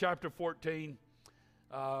Chapter 14.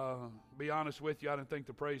 Be honest with you, I didn't think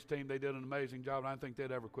the praise team, they did an amazing job. I didn't think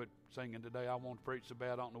they'd ever quit singing today. I want to preach so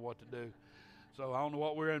bad, I don't know what to do. So I don't know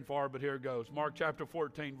what we're in for, but here it goes. Mark chapter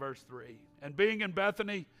 14, verse 3. And being in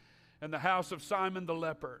Bethany, in the house of Simon the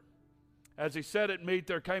leper, as he sat at meat,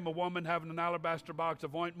 there came a woman having an alabaster box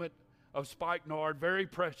of ointment of spikenard, very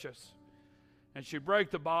precious. And she brake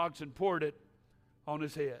the box and poured it on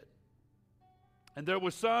his head. And there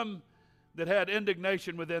was some that had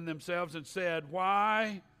indignation within themselves and said,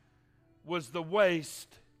 why was the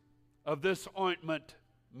waste of this ointment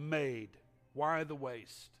made? Why the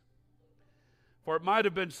waste? For it might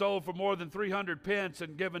have been sold for more than 300 pence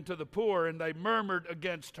and given to the poor. And they murmured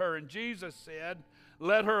against her. And Jesus said,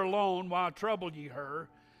 let her alone, why trouble ye her?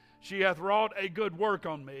 She hath wrought a good work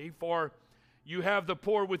on me, for you have the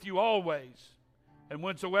poor with you always. And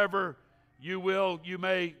whensoever you will, you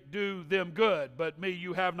may do them good, but me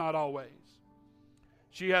you have not always.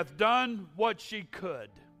 She hath done what she could.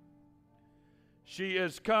 She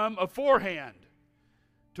is come aforehand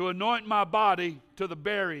to anoint my body to the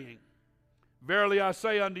burying. Verily I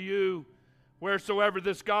say unto you, wheresoever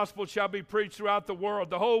this gospel shall be preached throughout the world,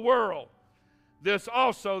 the whole world, this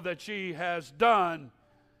also that she has done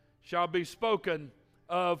shall be spoken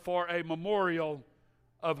of for a memorial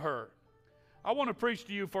of her. I want to preach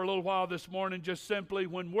to you for a little while this morning, just simply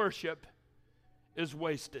when worship is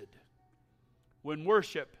wasted. When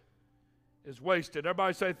worship is wasted.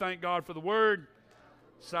 Everybody say thank God for the word.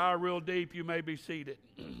 Sigh real deep. You may be seated.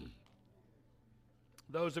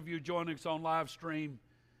 Those of you joining us on live stream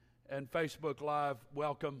and Facebook Live,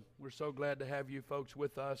 welcome. We're so glad to have you folks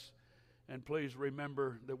with us. And please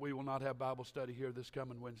remember that we will not have Bible study here this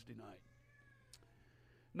coming Wednesday night.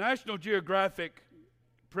 National Geographic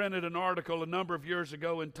printed an article a number of years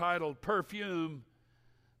ago entitled Perfume,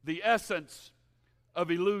 the Essence of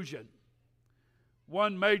Illusion.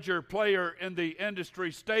 One major player in the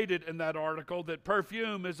industry stated in that article that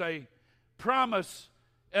perfume is a promise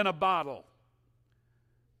in a bottle.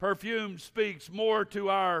 Perfume speaks more to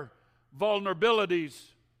our vulnerabilities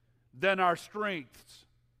than our strengths,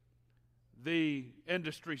 the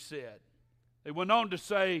industry said. They went on to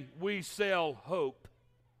say, we sell hope.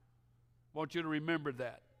 I want you to remember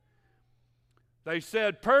that. They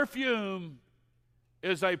said, perfume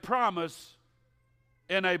is a promise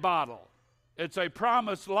in a bottle. It's a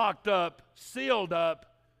promise locked up, sealed up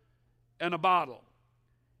in a bottle.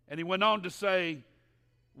 And he went on to say,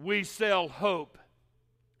 we sell hope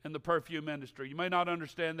in the perfume industry. You may not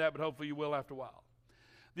understand that, but hopefully you will after a while.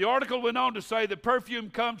 The article went on to say that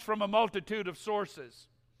perfume comes from a multitude of sources.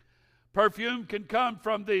 Perfume can come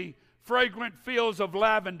from the fragrant fields of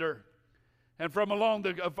lavender and from along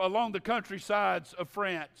the countrysides of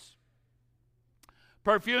France.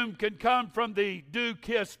 Perfume can come from the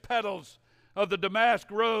dew-kissed petals of the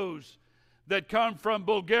damask rose that come from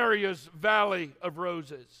Bulgaria's valley of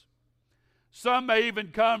roses. Some may even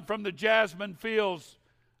come from the jasmine fields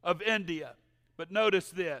of India. But notice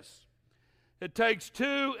this. It takes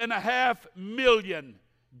 2.5 million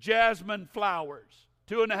jasmine flowers,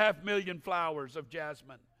 2.5 million flowers of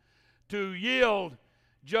jasmine, to yield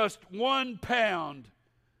just 1 pound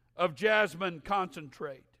of jasmine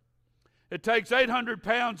concentrate. It takes 800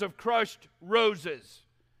 pounds of crushed roses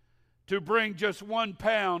to bring just 1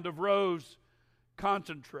 pound of rose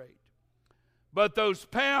concentrate. But those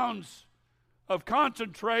pounds of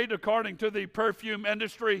concentrate, according to the perfume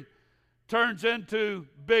industry, turns into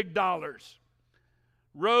big dollars.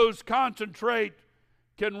 Rose concentrate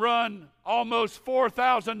can run almost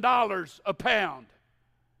 $4,000 a pound.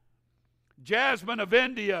 Jasmine of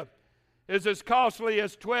India is as costly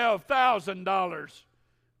as $12,000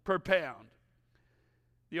 per pound.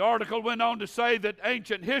 The article went on to say that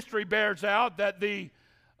ancient history bears out that the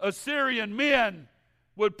Assyrian men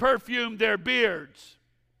would perfume their beards.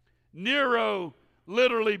 Nero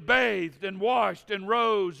literally bathed and washed in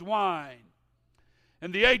rose wine.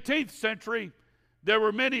 In the 18th century, there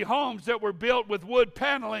were many homes that were built with wood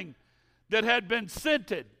paneling that had been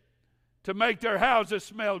scented to make their houses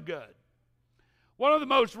smell good. One of the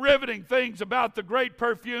most riveting things about the great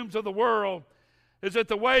perfumes of the world is that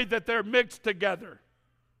the way that they're mixed together.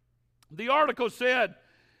 The article said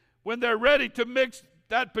when they're ready to mix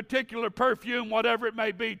that particular perfume, whatever it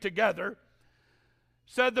may be, together,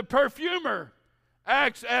 said the perfumer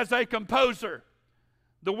acts as a composer.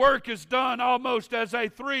 The work is done almost as a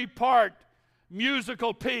 3-part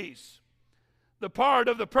musical piece. The part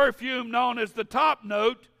of the perfume known as the top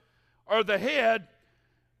note or the head,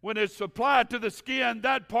 when it's applied to the skin,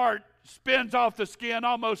 that part spins off the skin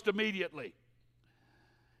almost immediately.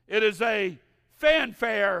 It is a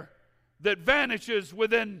fanfare that vanishes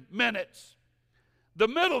within minutes. The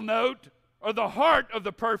middle note, or the heart of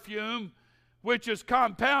the perfume, which is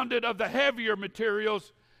compounded of the heavier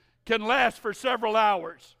materials, can last for several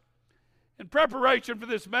hours. In preparation for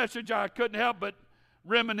this message, I couldn't help but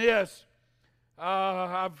reminisce.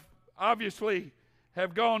 I've obviously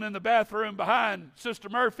have gone in the bathroom behind Sister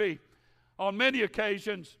Murphy on many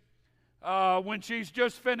occasions when she's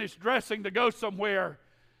just finished dressing to go somewhere.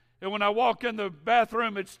 And when I walk in the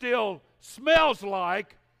bathroom, it still smells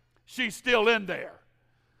like she's still in there,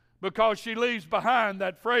 because she leaves behind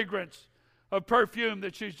that fragrance of perfume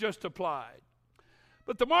that she's just applied.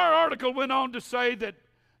 But the Marr article went on to say that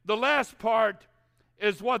the last part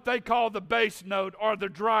is what they call the base note, or the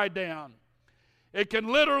dry down. It can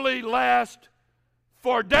literally last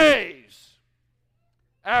for days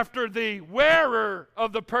after the wearer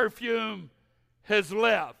of the perfume has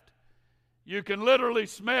left. You can literally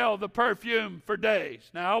smell the perfume for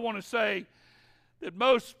days. Now, I want to say that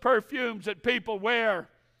most perfumes that people wear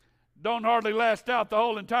don't hardly last out the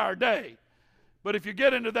whole entire day. But if you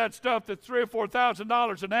get into that stuff that's $3,000 or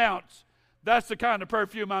 $4,000 an ounce, that's the kind of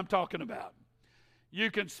perfume I'm talking about. You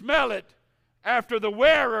can smell it after the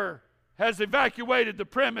wearer has evacuated the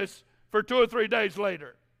premise for 2 or 3 days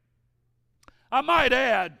later. I might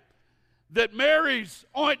add that Mary's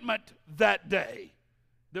ointment that day,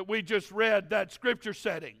 that we just read that scripture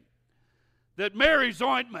setting, that Mary's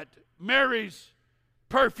ointment, Mary's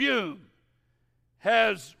perfume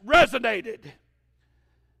has resonated.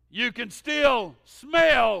 You can still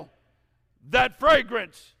smell that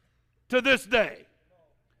fragrance to this day.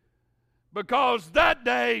 Because that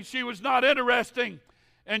day she was not interested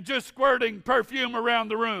in just squirting perfume around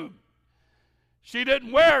the room. She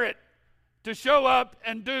didn't wear it to show up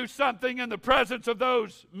and do something in the presence of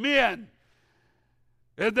those men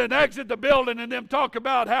and then exit the building and them talk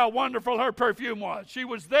about how wonderful her perfume was. She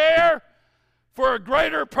was there for a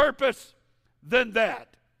greater purpose than that.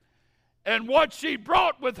 And what she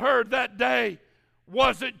brought with her that day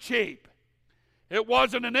wasn't cheap. It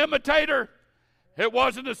wasn't an imitator. It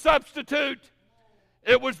wasn't a substitute.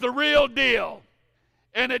 It was the real deal.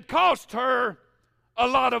 And it cost her a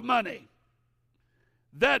lot of money.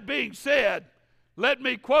 That being said, let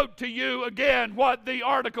me quote to you again what the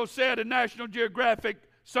article said in National Geographic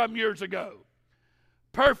some years ago.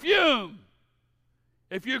 Perfume,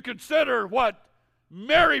 if you consider what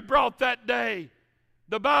Mary brought that day,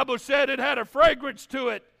 the Bible said it had a fragrance to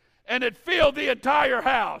it and it filled the entire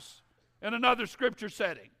house in another scripture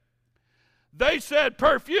setting. They said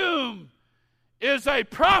perfume is a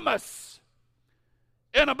promise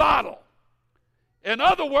in a bottle. In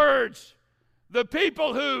other words, the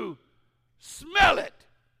people who smell it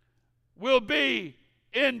will be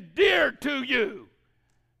endeared to you.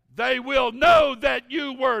 They will know that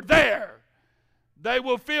you were there. They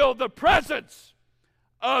will feel the presence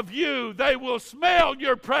of you. They will smell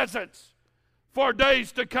your presence for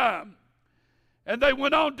days to come. And they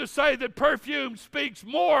went on to say that perfume speaks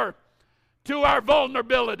more to our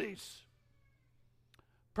vulnerabilities.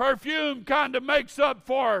 Perfume kind of makes up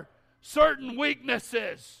for certain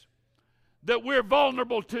weaknesses that we're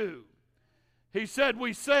vulnerable to. He said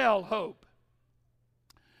we sell hope.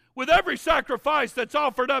 With every sacrifice that's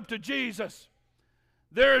offered up to Jesus,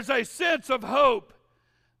 there is a sense of hope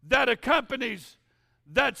that accompanies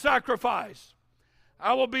that sacrifice.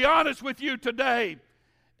 I will be honest with you today.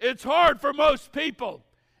 It's hard for most people,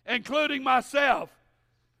 including myself,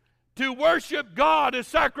 to worship God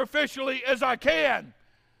as sacrificially as I can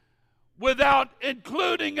without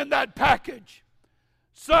including in that package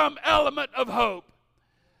some element of hope.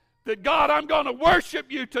 That God, I'm going to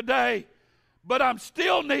worship you today, but I'm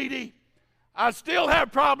still needy. I still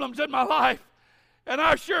have problems in my life, and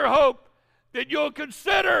I sure hope that you'll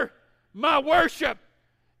consider my worship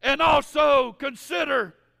and also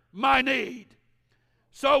consider my need.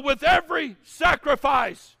 So with every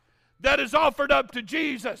sacrifice that is offered up to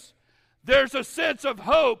Jesus, there's a sense of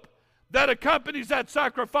hope that accompanies that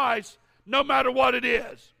sacrifice no matter what it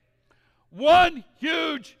is. One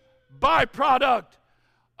huge byproduct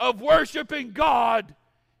of worshiping God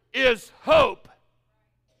is hope.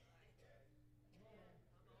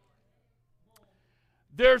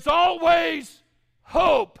 There's always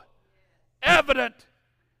hope evident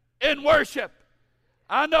in worship.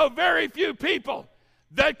 I know very few people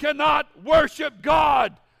that cannot worship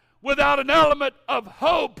God without an element of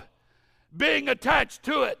hope being attached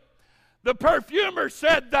to it. The perfumer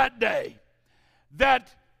said that day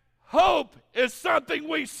that hope is something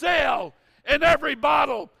we sell in every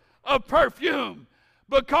bottle of perfume,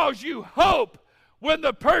 because you hope when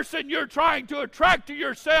the person you're trying to attract to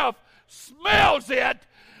yourself smells it,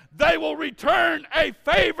 they will return a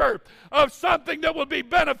favor of something that will be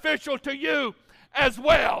beneficial to you as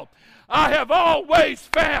well. I have always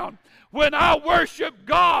found when I worship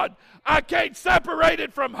God, I can't separate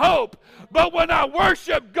it from hope. But when I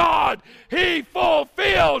worship God, He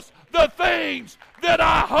fulfills the things that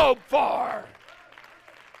I hope for.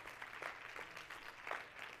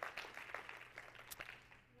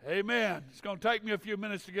 Amen. It's going to take me a few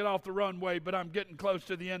minutes to get off the runway, but I'm getting close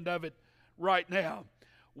to the end of it right now.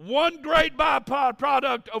 One great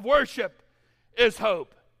byproduct of worship is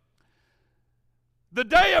hope. The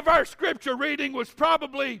day of our scripture reading was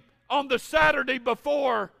probably on the Saturday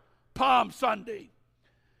before Palm Sunday.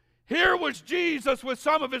 Here was Jesus with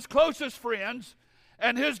some of his closest friends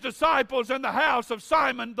and his disciples in the house of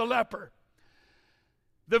Simon the leper.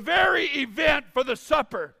 The very event for the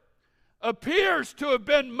supper appears to have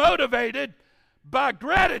been motivated by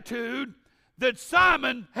gratitude that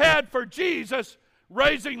Simon had for Jesus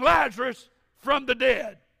raising Lazarus from the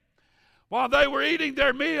dead. While they were eating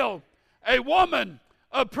their meal, a woman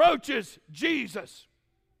approaches Jesus.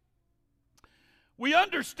 We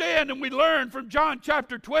understand and we learn from John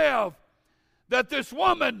chapter 12 that this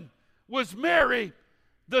woman was Mary,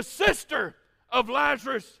 the sister of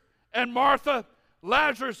Lazarus and Martha,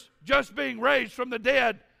 Lazarus just being raised from the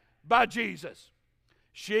dead by Jesus.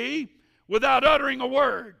 She, without uttering a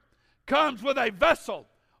word, comes with a vessel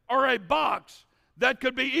or a box that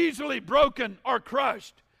could be easily broken or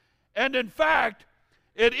crushed. And in fact,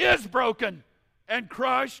 it is broken and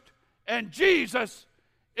crushed, and Jesus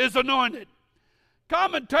is anointed.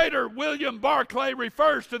 Commentator William Barclay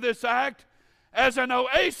refers to this act as an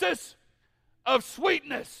oasis of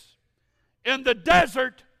sweetness in the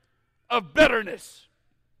desert of bitterness.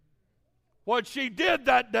 What she did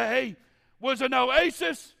that day was an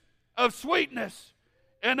oasis of sweetness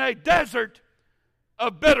in a desert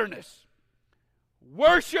of bitterness.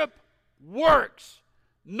 Worship works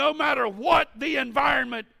no matter what the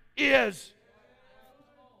environment is.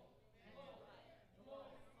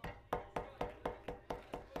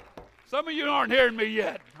 Some of you aren't hearing me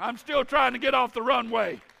yet. I'm still trying to get off the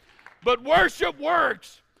runway. But worship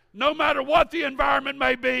works no matter what the environment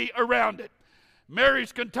may be around it.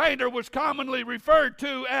 Mary's container was commonly referred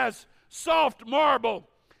to as soft marble.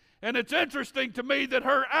 And it's interesting to me that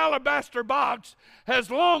her alabaster box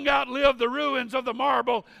has long outlived the ruins of the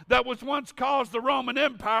marble that was once caused the Roman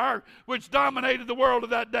Empire, which dominated the world of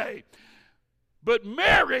that day. But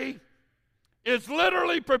Mary is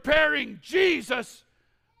literally preparing Jesus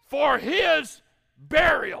for his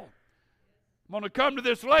burial. I'm going to come to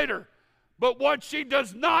this later. But what she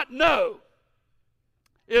does not know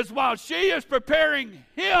is while she is preparing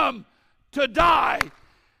him to die,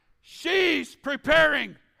 she's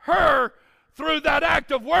preparing her through that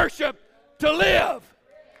act of worship to live.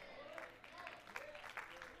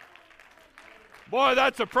 Boy,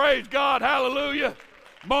 that's a praise God, hallelujah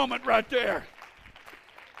moment right there.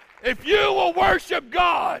 If you will worship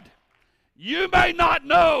God, you may not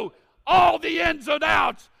know all the ins and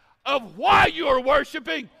outs of why you are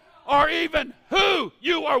worshiping or even who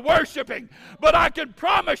you are worshiping. But I can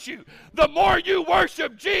promise you, the more you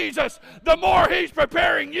worship Jesus, the more He's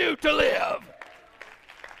preparing you to live.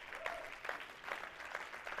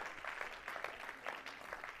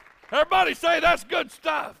 Everybody say that's good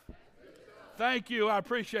stuff. Thank you. I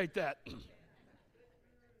appreciate that.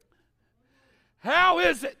 How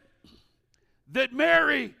is it that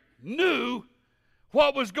Mary knew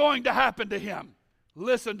what was going to happen to him?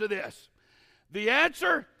 Listen to this. The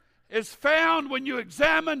answer is found when you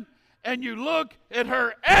examine and you look at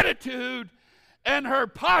her attitude and her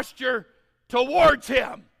posture towards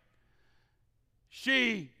him.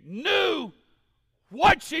 She knew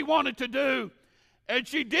what she wanted to do, and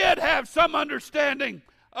she did have some understanding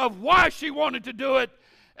of why she wanted to do it,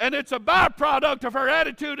 and it's a byproduct of her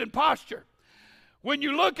attitude and posture. When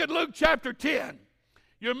you look at Luke chapter 10,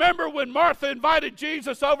 you remember when Martha invited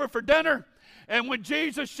Jesus over for dinner, and when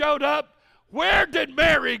Jesus showed up, where did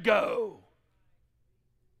Mary go?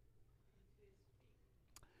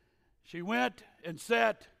 She went and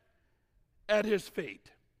sat at his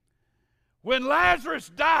feet. When Lazarus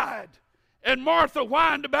died and Martha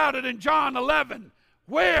whined about it in John 11,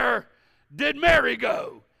 where did Mary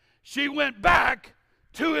go? She went back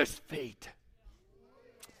to his feet.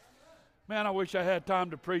 Man, I wish I had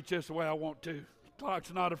time to preach this the way I want to.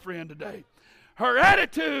 Clock's not a friend today. Her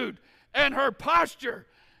attitude and her posture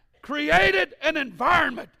created an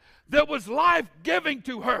environment that was life-giving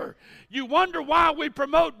to her. You wonder why we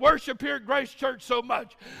promote worship here at Grace Church so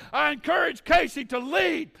much. I encourage Casey to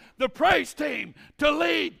lead the praise team, to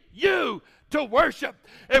lead you, to worship.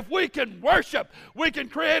 If we can worship, we can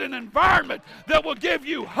create an environment that will give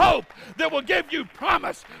you hope, that will give you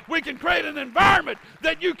promise. We can create an environment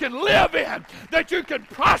that you can live in, that you can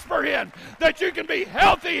prosper in, that you can be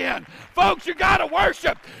healthy in. Folks, you got to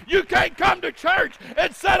worship. You can't come to church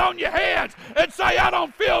and sit on your hands and say, I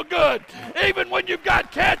don't feel good. Even when you've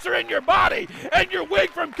got cancer in your body and you're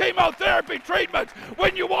weak from chemotherapy treatments,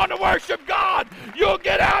 when you want to worship God, you'll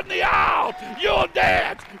get out in the aisle, you'll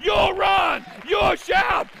dance, you'll run, you'll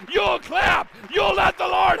shout, you'll clap, you'll let the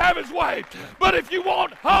Lord have his way. But if you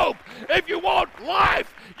want hope, if you want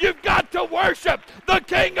life, you've got to worship the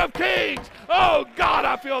King of Kings. Oh God,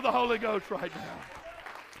 I feel the Holy Ghost right now.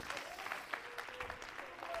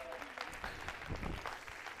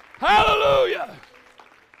 Hallelujah.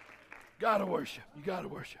 Gotta worship. You gotta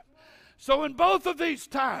worship. So in both of these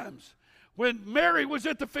times, when Mary was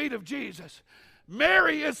at the feet of Jesus,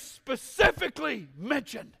 Mary is specifically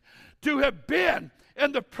mentioned to have been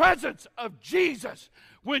in the presence of Jesus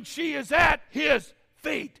when she is at his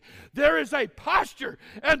feet. There is a posture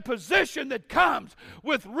and position that comes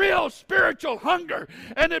with real spiritual hunger,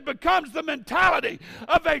 and it becomes the mentality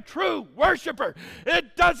of a true worshiper.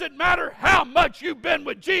 It doesn't matter how much you've been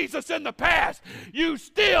with Jesus in the past, you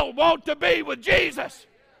still want to be with Jesus.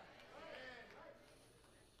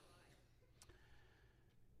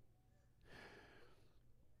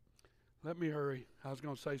 Let me hurry. I was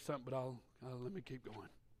going to say something, but let me keep going.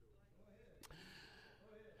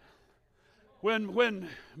 When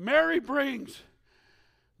Mary brings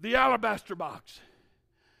the alabaster box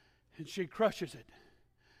and she crushes it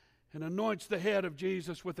and anoints the head of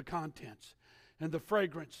Jesus with the contents, and the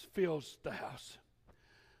fragrance fills the house,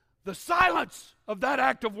 the silence of that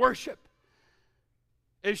act of worship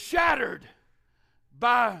is shattered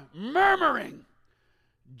by murmuring,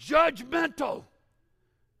 judgmental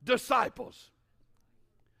disciples.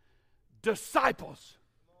 Disciples.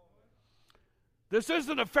 This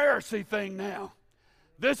isn't a Pharisee thing now.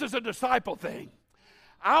 This is a disciple thing.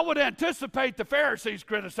 I would anticipate the Pharisees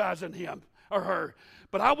criticizing him or her,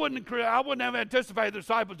 but I wouldn't have anticipated the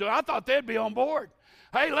disciples doing it. I thought they'd be on board.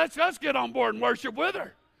 Hey, let's get on board and worship with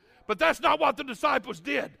her. But that's not what the disciples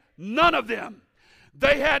did. None of them.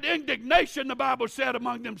 They had indignation, the Bible said,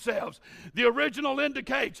 among themselves. The original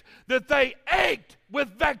indicates that they ached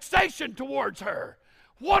with vexation towards her.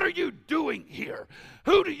 What are you doing here?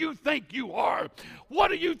 Who do you think you are? What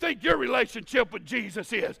do you think your relationship with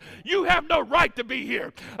Jesus is? You have no right to be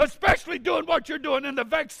here, especially doing what you're doing. In the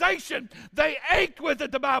vexation, they ached with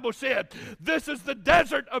it, the Bible said. This is the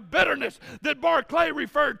desert of bitterness that Barclay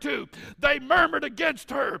referred to. They murmured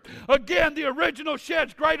against her. Again, the original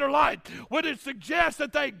sheds greater light when it suggests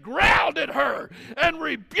that they growled at her and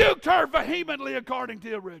rebuked her vehemently according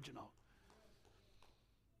to the original.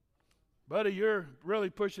 Buddy, you're really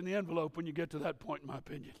pushing the envelope when you get to that point, in my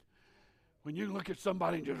opinion. When you look at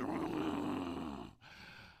somebody and just,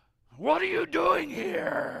 what are you doing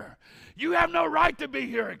here? You have no right to be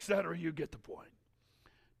here, etc. You get the point.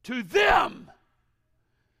 To them,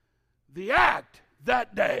 the act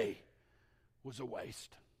that day was a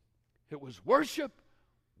waste. It was worship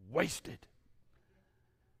wasted.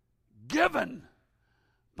 Given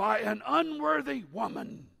by an unworthy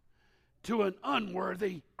woman to an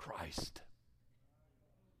unworthy Christ.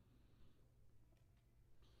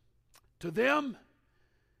 To them,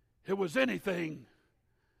 it was anything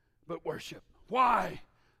but worship. Why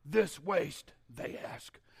this waste, they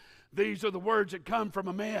ask. These are the words that come from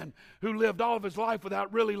a man who lived all of his life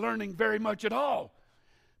without really learning very much at all.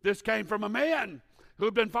 This came from a man who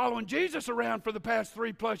had been following Jesus around for the past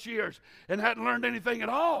 3+ years and hadn't learned anything at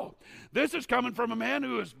all. This is coming from a man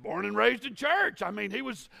who was born and raised in church. I mean, he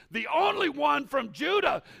was the only one from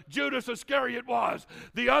Judah, Judas Iscariot was.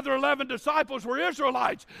 The other 11 disciples were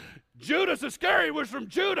Israelites. Judas Iscariot was from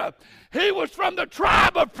Judah. He was from the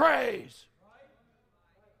tribe of praise.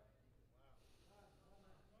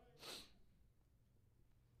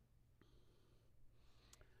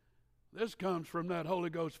 This comes from that Holy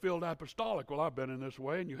Ghost-filled apostolic. Well, I've been in this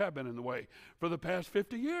way, and you have been in the way for the past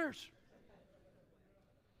 50 years.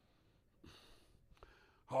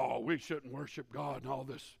 Oh, we shouldn't worship God and all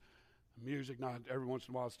this music. Now, every once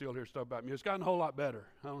in a while I still hear stuff about music. It's gotten a whole lot better.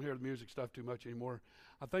 I don't hear the music stuff too much anymore.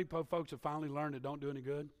 I think folks have finally learned it don't do any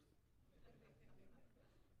good.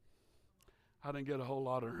 I didn't get a whole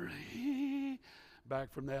lot of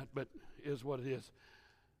back from that, but it is what it is.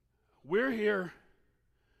 We're here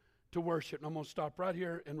to worship. And I'm going to stop right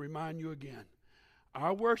here and remind you again.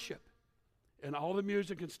 Our worship and all the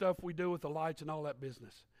music and stuff we do with the lights and all that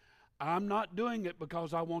business, I'm not doing it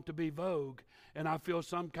because I want to be vogue and I feel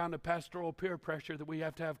some kind of pastoral peer pressure that we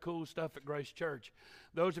have to have cool stuff at Grace Church.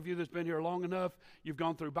 Those of you that's been here long enough, you've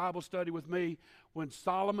gone through Bible study with me. When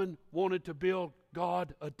Solomon wanted to build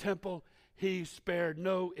God a temple, he spared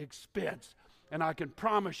no expense. And I can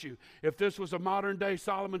promise you, if this was a modern day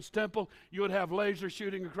Solomon's temple, you would have lasers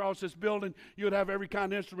shooting across this building. You would have every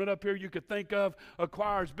kind of instrument up here you could think of, a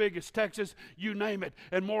choir as big as Texas, you name it,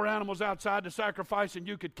 and more animals outside to sacrifice than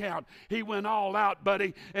you could count. He went all out,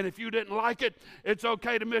 buddy, and if you didn't like it, it's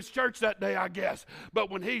okay to miss church that day, I guess. But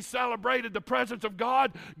when he celebrated the presence of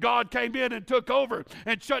God, God came in and took over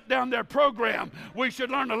and shut down their program. We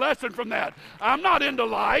should learn a lesson from that. I'm not into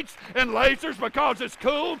lights and lasers because it's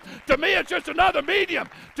cool. To me, it's just another medium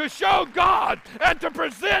to show God and to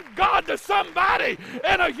present God to somebody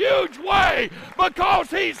in a huge way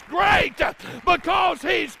because He's great,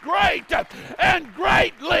 and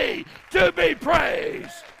greatly to be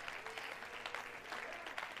praised.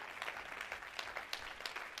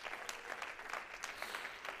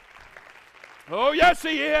 Oh, yes,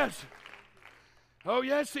 He is. Oh,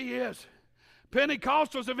 yes, He is.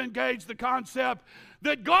 Pentecostals have engaged the concept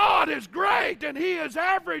that God is great and He is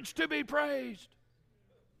average to be praised.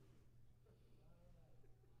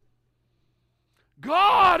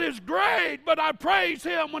 God is great, but I praise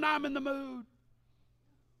Him when I'm in the mood.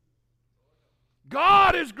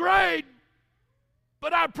 God is great,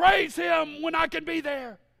 but I praise Him when I can be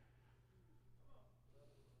there.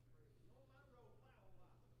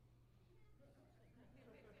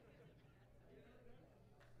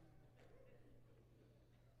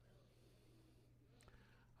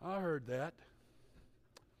 I heard that.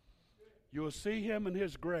 You will see Him in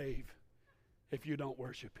His grave if you don't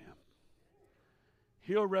worship Him.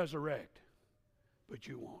 He'll resurrect, but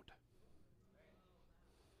you won't.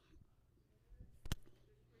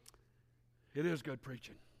 It is good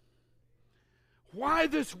preaching. Why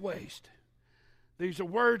this waste? These are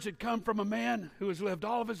words that come from a man who has lived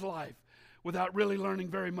all of his life without really learning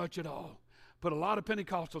very much at all. Put a lot of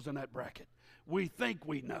Pentecostals in that bracket. We think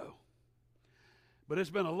we know. But it's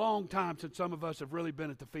been a long time since some of us have really been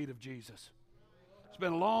at the feet of Jesus. It's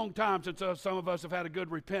been a long time since some of us have had a good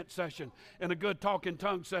repent session and a good talk in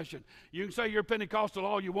tongues session. You can say you're Pentecostal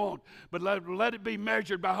all you want, but let it be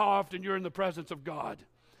measured by how often you're in the presence of God.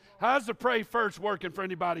 How's the pray first working for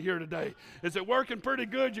anybody here today? Is it working pretty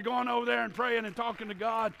good? You're going over there and praying and talking to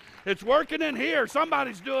God? It's working in here.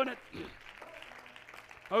 Somebody's doing it.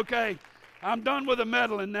 Okay, I'm done with the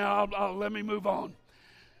meddling now. Let me move on.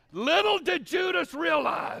 Little did Judas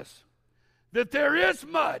realize that there is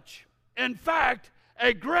much, in fact,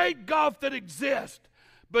 a great gulf that exists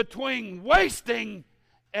between wasting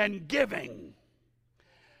and giving.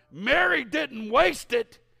 Mary didn't waste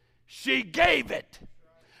it, she gave it.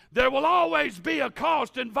 There will always be a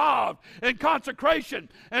cost involved in consecration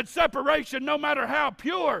and separation, no matter how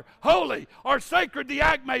pure, holy, or sacred the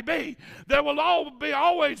act may be. There will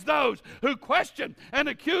always those who question and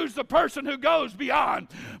accuse the person who goes beyond.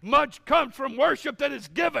 Much comes from worship that is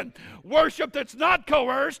given, worship that's not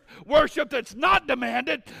coerced, worship that's not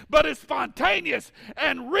demanded, but is spontaneous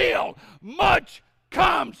and real. Much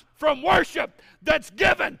comes from worship that's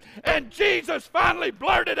given. And Jesus finally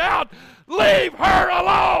blurted out, "Leave her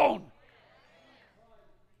alone."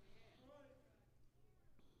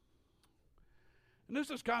 And this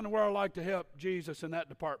is kind of where I like to help Jesus in that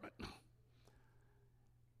department.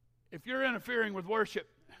 If you're interfering with worship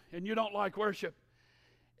and you don't like worship,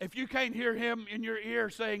 if you can't hear Him in your ear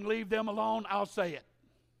saying, "Leave them alone," I'll say it.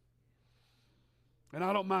 And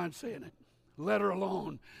I don't mind saying it. Let her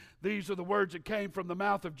alone. These are the words that came from the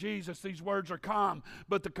mouth of Jesus. These words are calm,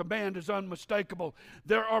 but the command is unmistakable.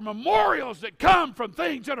 There are memorials that come from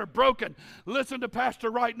things that are broken. Listen to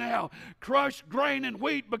Pastor right now. Crushed grain and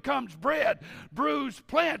wheat becomes bread. Bruised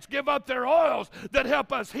plants give up their oils that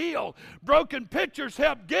help us heal. Broken pitchers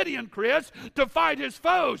helped Gideon, Chris, to fight his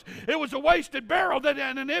foes. It was a wasted barrel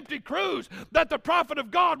and an empty cruse that the prophet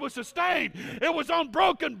of God was sustained. It was on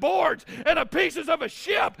broken boards and the pieces of a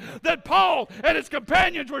ship that Paul and his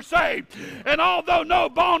companions were saved. And although no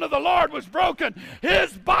bone of the Lord was broken,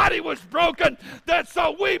 His body was broken, that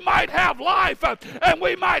so we might have life and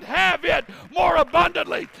we might have it more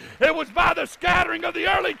abundantly. It was by the scattering of the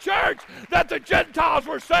early church that the Gentiles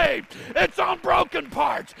were saved. It's on broken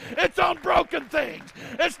parts. It's on broken things.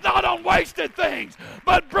 It's not on wasted things,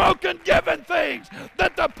 but broken given things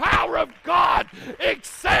that the power of God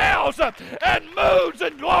excels and moves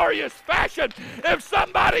in glorious fashion. If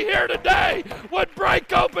somebody here today would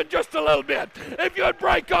break open open just a little bit, if you would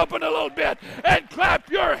break open a little bit and clap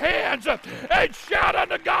your hands and shout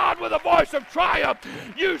unto God with a voice of triumph,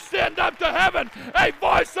 you send up to heaven a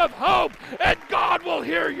voice of hope, and God will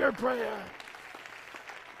hear your prayer.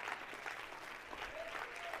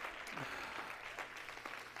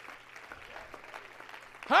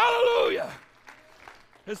 Hallelujah.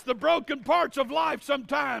 It's the broken parts of life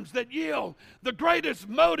sometimes that yield the greatest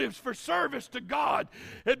motives for service to God.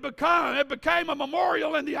 It became a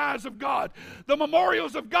memorial in the eyes of God. The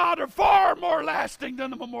memorials of God are far more lasting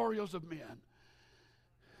than the memorials of men.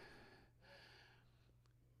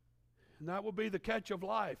 And that will be the catch of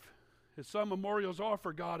life, as some memorials are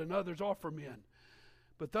for God and others are for men.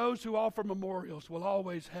 But those who offer memorials will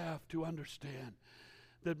always have to understand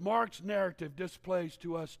that Mark's narrative displays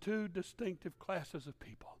to us two distinctive classes of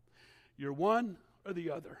people. You're one or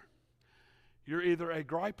the other. You're either a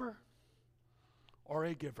griper or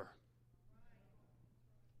a giver.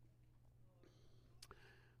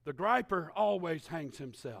 The griper always hangs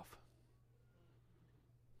himself.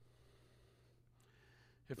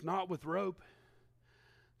 If not with rope,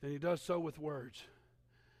 then he does so with words.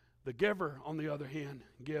 The giver, on the other hand,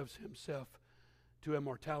 gives himself to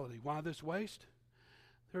immortality. Why this waste?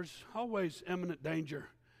 There's always imminent danger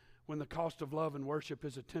when the cost of love and worship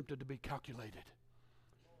is attempted to be calculated.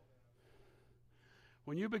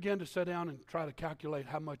 When you begin to sit down and try to calculate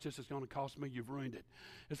how much this is going to cost me, you've ruined it.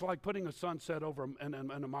 It's like putting a sunset over in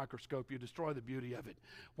a microscope. You destroy the beauty of it.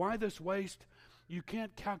 Why this waste? You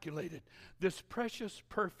can't calculate it. This precious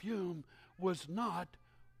perfume was not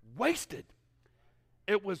wasted.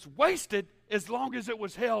 It was wasted as long as it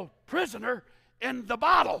was held prisoner in the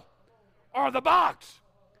bottle or the box.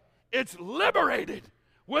 It's liberated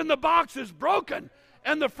when the box is broken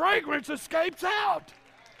and the fragrance escapes out.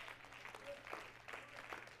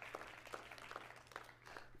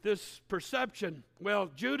 This perception,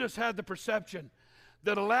 Judas had the perception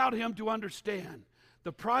that allowed him to understand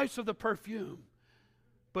the price of the perfume,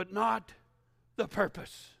 but not the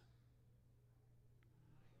purpose.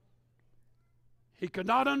 He could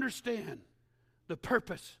not understand the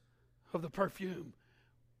purpose of the perfume,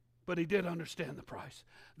 but he did understand the price.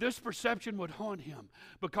 This perception would haunt him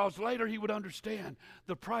because later he would understand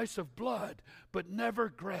the price of blood, but never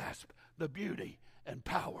grasp the beauty and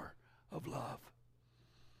power of love.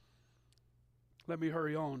 Let me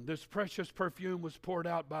hurry on. This precious perfume was poured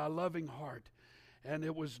out by a loving heart, and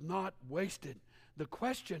it was not wasted. The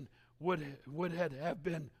question would have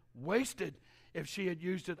been wasted if she had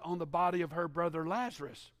used it on the body of her brother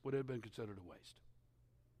Lazarus. Would it have been considered a waste?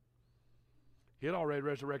 He had already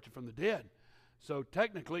resurrected from the dead, so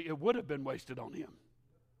technically it would have been wasted on him.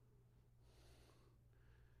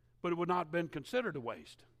 But it would not have been considered a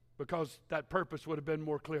waste because that purpose would have been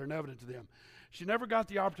more clear and evident to them. She never got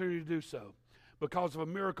the opportunity to do so because of a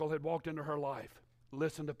miracle had walked into her life.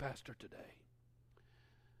 Listen to Pastor today.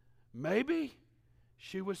 Maybe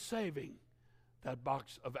she was saving that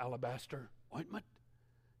box of alabaster ointment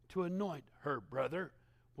to anoint her brother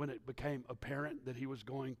when it became apparent that he was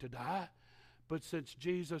going to die. But since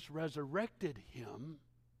Jesus resurrected him,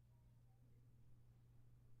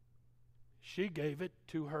 she gave it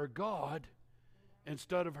to her God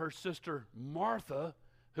instead of her sister Martha,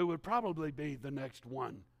 who would probably be the next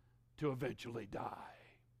one to eventually die.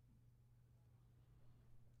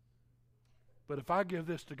 But if I give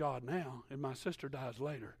this to God now and my sister dies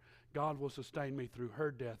later, God will sustain me through her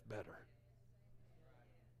death better.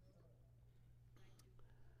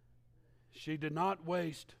 She did not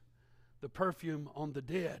waste the perfume on the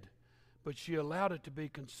dead, but she allowed it to be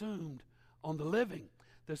consumed on the living.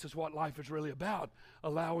 This is what life is really about,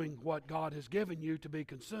 allowing what God has given you to be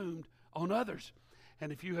consumed on others.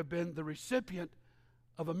 And if you have been the recipient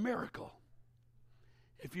of a miracle,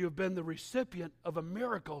 if you have been the recipient of a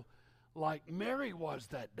miracle like Mary was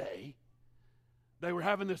that day, they were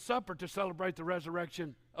having this supper to celebrate the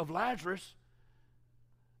resurrection of Lazarus.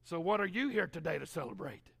 So what are you here today to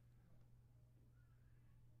celebrate?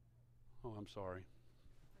 Oh, I'm sorry.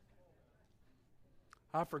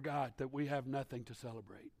 I forgot that we have nothing to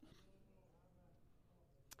celebrate.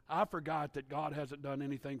 I forgot that God hasn't done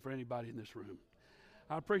anything for anybody in this room.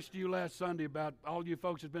 I preached to you last Sunday about all you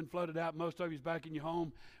folks have been flooded out. Most of you's back in your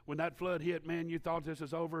home. When that flood hit, man, you thought this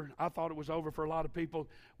is over. I thought it was over for a lot of people.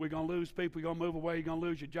 We're going to lose people. You're going to move away. You're going to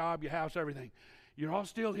lose your job, your house, everything. You're all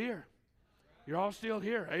still here. You're all still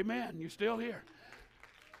here. Amen. You're still here.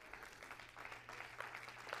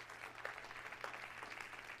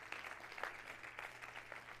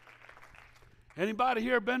 Anybody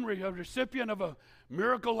here been a recipient of a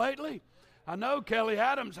miracle lately? I know Kelly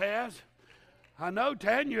Adams has. I know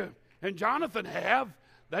Tanya and Jonathan have.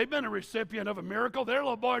 They've been a recipient of a miracle. Their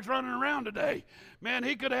little boy's running around today. Man,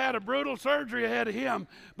 he could have had a brutal surgery ahead of him,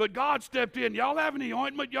 but God stepped in. Y'all have any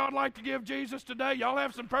ointment y'all like to give Jesus today? Y'all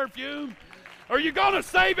have some perfume? Or are you going to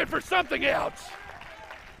save it for something else?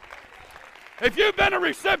 If you've been a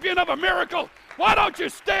recipient of a miracle, why don't you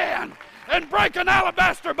stand and break an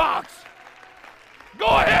alabaster box? Go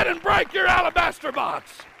ahead and break your alabaster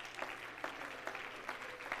box.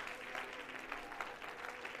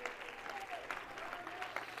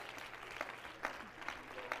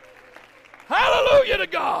 Hallelujah to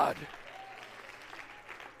God.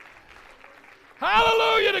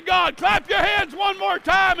 Hallelujah to God. Clap your hands one more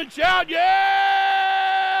time and shout,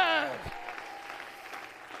 yeah!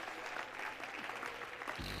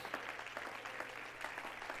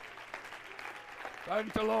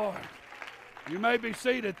 Thank the Lord. You may be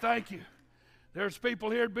seated. Thank you. There's people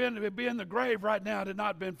here who'd be in the grave right now had it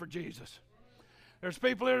not been for Jesus. There's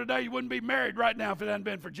people here today, you wouldn't be married right now if it hadn't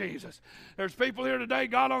been for Jesus. There's people here today,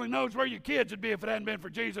 God only knows where your kids would be if it hadn't been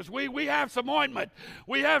for Jesus. We have some ointment.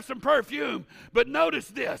 We have some perfume. But notice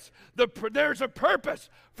this, there's a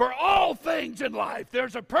purpose for all things in life.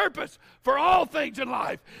 There's a purpose for all things in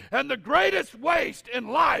life. And the greatest waste in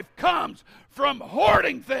life comes from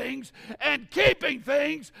hoarding things and keeping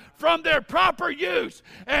things from their proper use.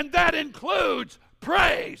 And that includes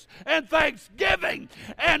praise and thanksgiving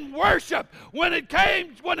and worship when it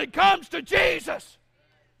comes to Jesus.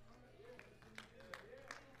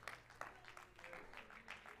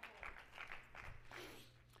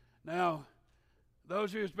 Now,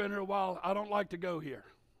 those of you who's been here a while, I don't like to go here.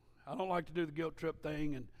 I don't like to do the guilt trip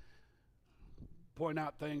thing and point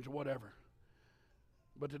out things or whatever.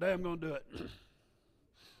 But today I'm going to do it.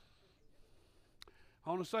 I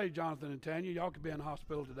want to say, Jonathan and Tanya, y'all could be in the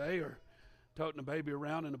hospital today or toting a baby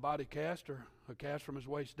around in a body cast or a cast from his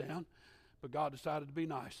waist down, but God decided to be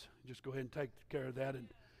nice. Just go ahead and take care of that and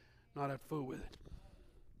not have to fool with it.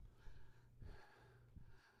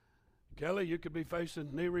 Kelly, you could be facing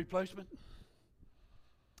knee replacement.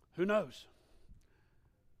 Who knows?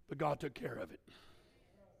 But God took care of it.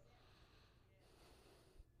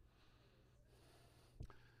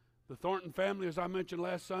 The Thornton family, as I mentioned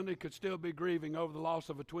last Sunday, could still be grieving over the loss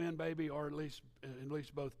of a twin baby, or at least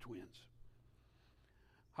both twins.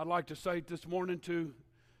 I'd like to say this morning to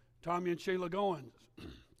Tommy and Sheila Goins,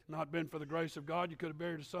 not been for the grace of God, you could have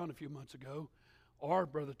buried a son a few months ago, or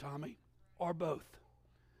Brother Tommy, or both.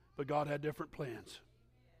 But God had different plans.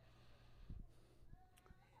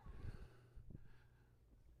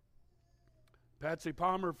 Patsy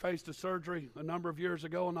Palmer faced a surgery a number of years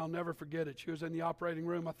ago, and I'll never forget it. She was in the operating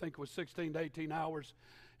room, I think it was 16 to 18 hours,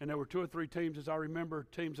 and there were 2 or 3 teams, as I remember,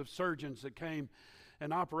 teams of surgeons that came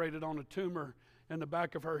and operated on a tumor in the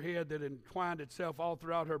back of her head that entwined itself all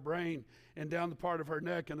throughout her brain and down the part of her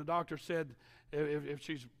neck. And the doctor said if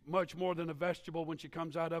she's much more than a vegetable when she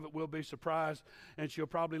comes out of it, we'll be surprised, and she'll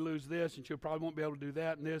probably lose this, and she'll probably won't be able to do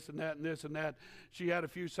that and this and that and this and that. She had a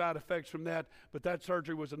few side effects from that, but that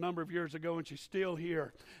surgery was a number of years ago, and she's still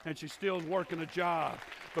here, and she's still working a job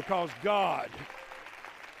because God.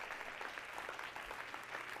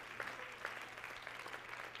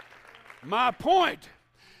 My point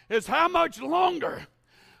is, how much longer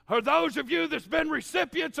are those of you that's been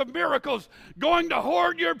recipients of miracles going to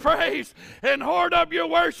hoard your praise and hoard up your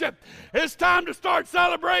worship? It's time to start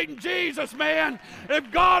celebrating Jesus, man.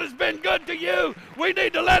 If God has been good to you, we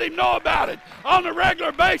need to let him know about it on a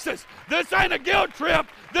regular basis. This ain't a guilt trip.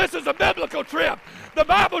 This is a biblical trip. The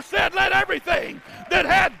Bible said, let everything that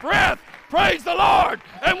had breath praise the Lord,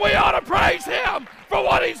 and we ought to praise him for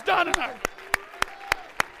what he's done in our.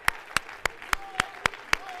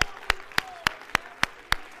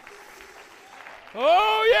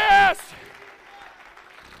 Oh, yes.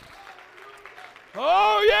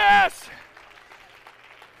 Oh, yes.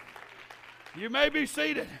 You may be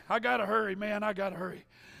seated. I got to hurry, man. I got to hurry.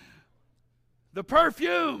 The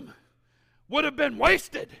perfume would have been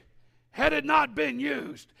wasted had it not been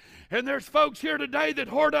used. And there's folks here today that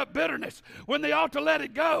hoard up bitterness when they ought to let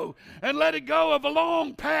it go, and let it go of a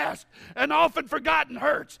long past and often forgotten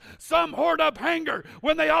hurts. Some hoard up anger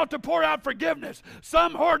when they ought to pour out forgiveness.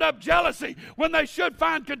 Some hoard up jealousy when they should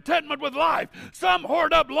find contentment with life. Some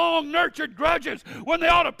hoard up long nurtured grudges when they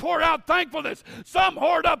ought to pour out thankfulness. Some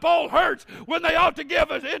hoard up old hurts when they ought to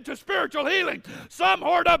give into spiritual healing. Some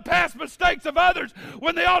hoard up past mistakes of others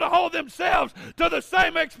when they ought to hold themselves to the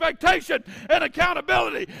same expectation restoration and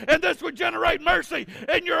accountability, and this would generate mercy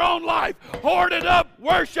in your own life. Hoarded up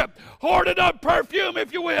worship, hoarded up perfume,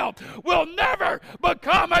 if you will never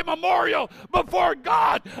become a memorial before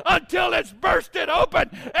God until it's bursted open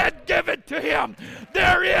and given to Him.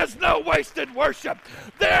 There is no wasted worship.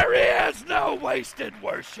 There is no wasted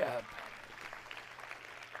worship.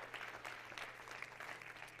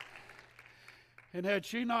 And had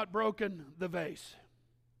she not broken the vase,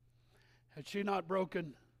 had she not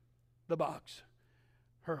broken the box,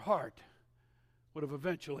 her heart would have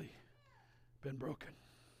eventually been broken.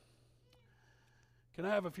 Can I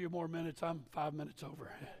have a few more minutes? I'm 5 minutes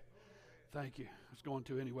over. Thank you. I was going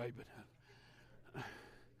to anyway, but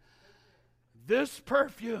this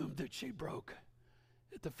perfume that she broke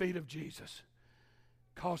at the feet of Jesus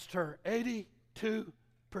cost her 82%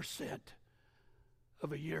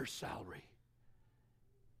 of a year's salary.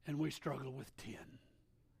 And we struggle with 10.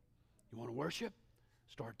 You want to worship?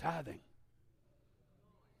 Start tithing.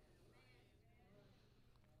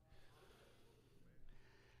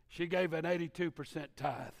 She gave an 82%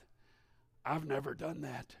 tithe. I've never done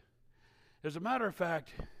that. As a matter of fact,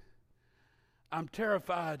 I'm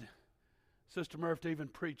terrified, Sister Murph, to even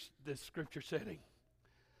preach this scripture setting.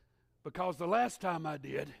 Because the last time I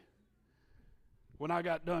did, when I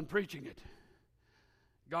got done preaching it,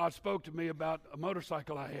 God spoke to me about a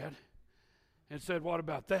motorcycle I had and said, "What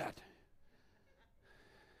about that?"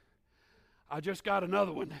 I just got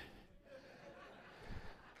another one.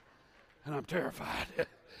 And I'm terrified.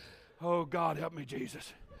 Oh, God, help me,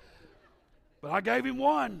 Jesus. But I gave him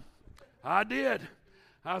one. I did.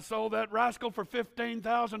 I sold that rascal for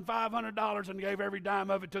 $15,500 and gave every dime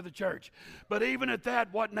of it to the church. But even at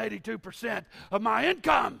that, wasn't 82% of my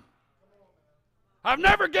income. I've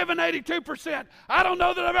never given 82%. I don't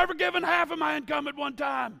know that I've ever given half of my income at one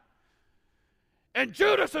time. And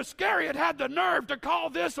Judas Iscariot had the nerve to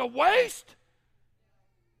call this a waste.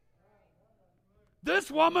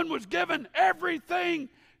 This woman was given everything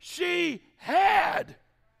she had.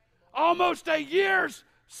 Almost a year's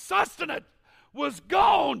sustenance was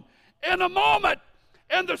gone in a moment.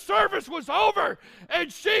 And the service was over.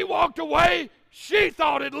 And she walked away, she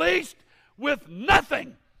thought at least, with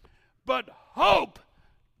nothing. But hope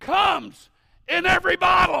comes in every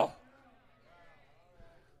bottle.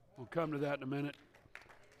 We'll come to that in a minute.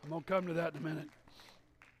 I'm going to come to that in a minute.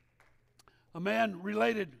 A man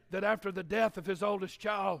related that after the death of his oldest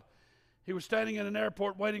child, he was standing in an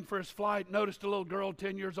airport waiting for his flight, noticed a little girl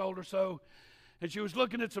 10 years old or so, and she was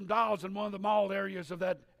looking at some dolls in one of the mall areas of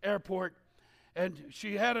that airport, and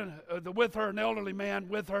she had with her an elderly man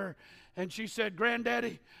with her, and she said,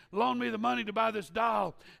 "Granddaddy, loan me the money to buy this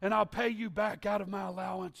doll, and I'll pay you back out of my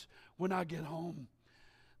allowance when I get home."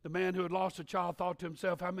 The man who had lost a child thought to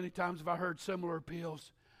himself, how many times have I heard similar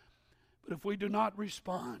appeals? But if we do not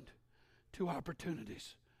respond to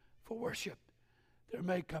opportunities for worship, there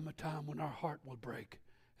may come a time when our heart will break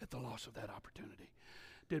at the loss of that opportunity.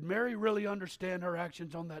 Did Mary really understand her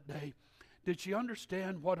actions on that day? Did she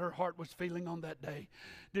understand what her heart was feeling on that day?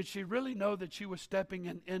 Did she really know that she was stepping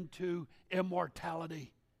into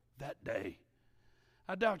immortality that day?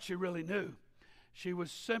 I doubt she really knew. She was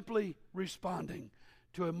simply responding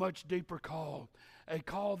to a much deeper call, a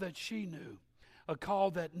call that she knew, a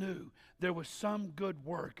call that knew there was some good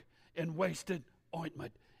work in wasted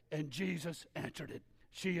ointment, and Jesus answered it.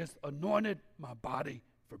 "She has anointed my body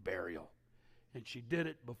for burial," and she did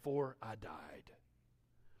it before I died.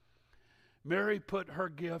 Mary put her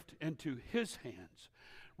gift into his hands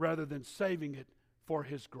rather than saving it for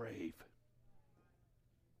his grave.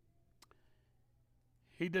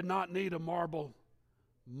 He did not need a marble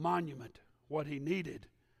monument. What he needed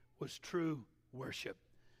was true worship.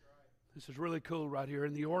 This is really cool right here.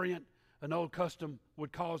 In the Orient, an old custom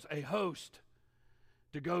would cause a host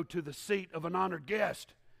to go to the seat of an honored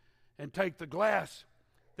guest and take the glass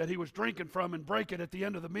that he was drinking from and break it at the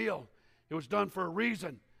end of the meal. It was done for a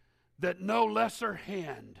reason, that no lesser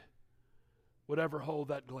hand would ever hold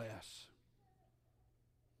that glass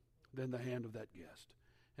than the hand of that guest.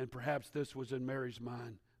 And perhaps this was in Mary's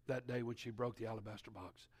mind that day when she broke the alabaster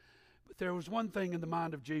box. But there was one thing in the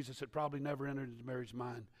mind of Jesus that probably never entered into Mary's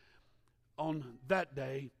mind on that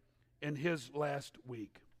day in his last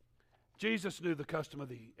week. Jesus knew the custom of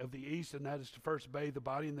the East, and that is to first bathe the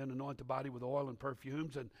body and then anoint the body with oil and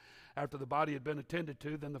perfumes. And after the body had been attended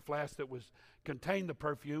to, then the flask that contained the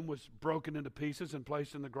perfume was broken into pieces and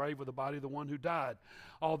placed in the grave with the body of the one who died.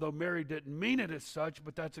 Although Mary didn't mean it as such,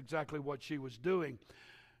 but that's exactly what she was doing.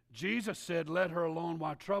 Jesus said, "Let her alone,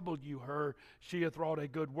 why trouble you her? She hath wrought a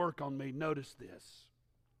good work on me." Notice this.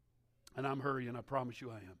 And I'm hurrying, I promise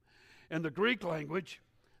you I am. In the Greek language,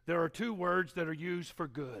 there are two words that are used for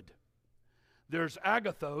good. There's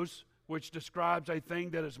agathos, which describes a thing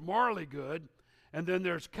that is morally good. And then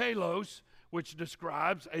there's kalos, which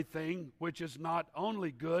describes a thing which is not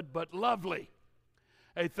only good, but lovely.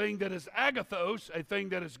 A thing that is agathos, a thing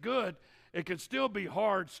that is good, it can still be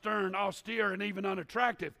hard, stern, austere, and even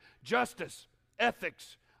unattractive. Justice,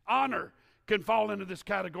 ethics, honor can fall into this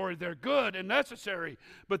category. They're good and necessary,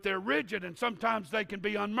 but they're rigid, and sometimes they can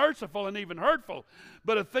be unmerciful and even hurtful.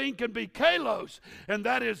 But a thing can be kalos, and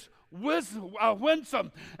that is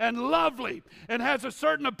winsome and lovely and has a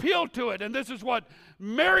certain appeal to it. And this is what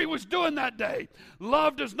Mary was doing that day.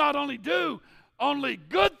 Love does not only do only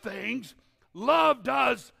good things, love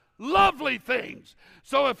does lovely things.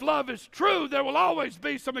 So if love is true, there will always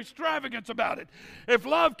be some extravagance about it. If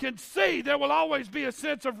love can see, there will always be a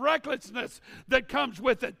sense of recklessness that comes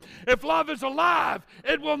with it. If love is alive,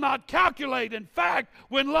 it will not calculate. In fact,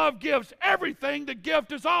 when love gives everything, the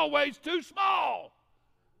gift is always too small.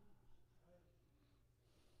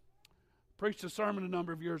 Preached a sermon a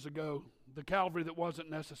number of years ago, the Calvary that wasn't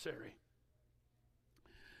necessary.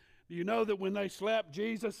 Do you know that when they slapped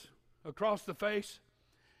Jesus across the face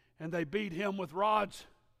and they beat him with rods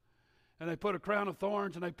and they put a crown of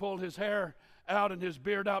thorns and they pulled his hair out and his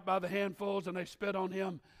beard out by the handfuls and they spit on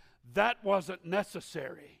him, that wasn't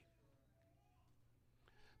necessary.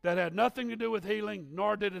 That had nothing to do with healing,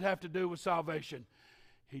 nor did it have to do with salvation.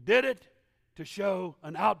 He did it to show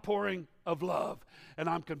an outpouring of love. And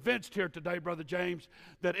I'm convinced here today, Brother James,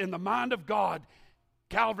 that in the mind of God,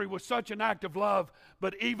 Calvary was such an act of love,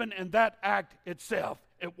 but even in that act itself,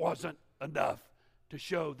 it wasn't enough to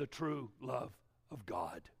show the true love of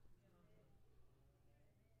God.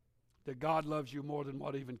 That God loves you more than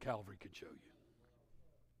what even Calvary could show you.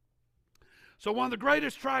 So one of the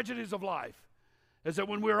greatest tragedies of life is that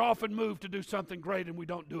when we're often moved to do something great and we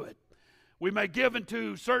don't do it. We may give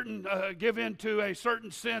into a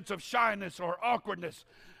certain sense of shyness or awkwardness,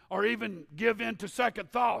 or even give in to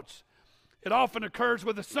second thoughts. It often occurs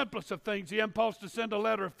with the simplest of things, the impulse to send a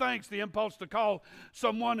letter of thanks, the impulse to call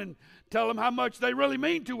someone and tell them how much they really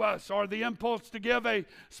mean to us, or the impulse to give a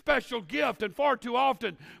special gift. And far too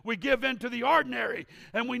often we give in to the ordinary,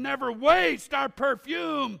 and we never waste our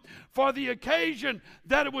perfume for the occasion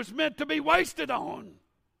that it was meant to be wasted on.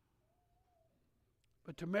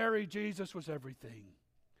 But to Mary, Jesus was everything.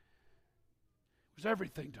 It was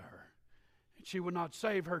everything to her. And she would not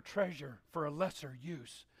save her treasure for a lesser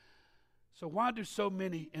use. So why do so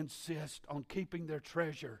many insist on keeping their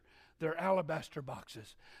treasure, their alabaster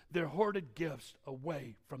boxes, their hoarded gifts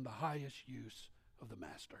away from the highest use of the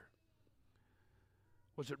Master?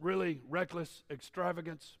 Was it really reckless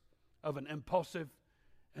extravagance of an impulsive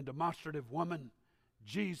and demonstrative woman?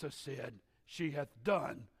 Jesus said, "She hath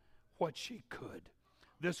done what she could."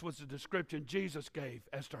 This was the description Jesus gave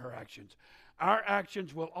as to her actions. Our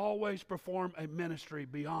actions will always perform a ministry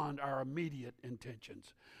beyond our immediate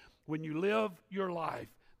intentions. When you live your life,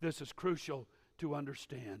 this is crucial to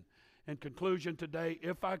understand. In conclusion today,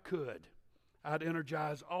 if I could, I'd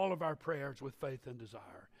energize all of our prayers with faith and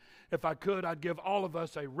desire. If I could, I'd give all of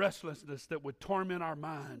us a restlessness that would torment our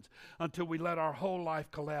minds until we let our whole life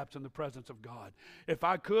collapse in the presence of God. If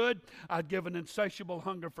I could, I'd give an insatiable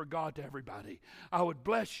hunger for God to everybody. I would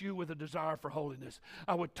bless you with a desire for holiness.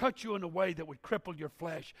 I would touch you in a way that would cripple your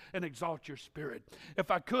flesh and exalt your spirit. If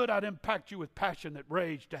I could, I'd impact you with passion that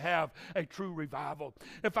raged to have a true revival.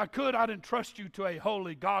 If I could, I'd entrust you to a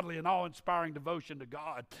holy, godly, and awe-inspiring devotion to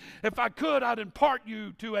God. If I could, I'd impart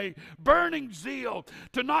you to a burning zeal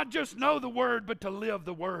to not just know the Word, but to live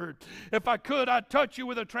the Word. If I could, I'd touch you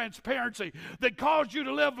with a transparency that caused you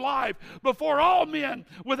to live life before all men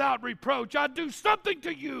without reproach. I'd do something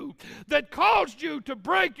to you that caused you to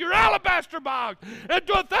break your alabaster box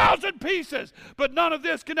into 1,000 pieces. But none of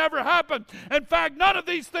this can ever happen. In fact, none of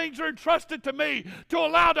these things are entrusted to me to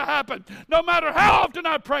allow to happen. No matter how often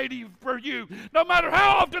I pray to you, for you, no matter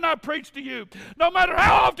how often I preach to you, no matter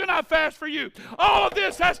how often I fast for you, all of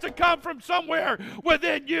this has to come from somewhere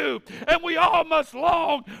within you. And we all must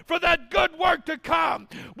long for that good work to come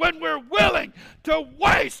when we're willing to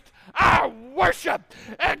waste our worship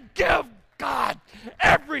and give God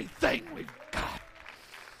everything we've got.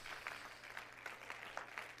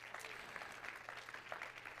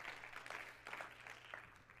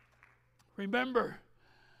 Remember,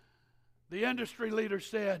 the industry leader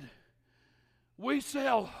said, "We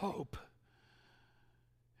sell hope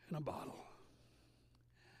in a bottle."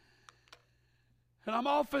 And I'm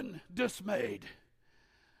often dismayed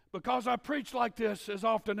because I preach like this as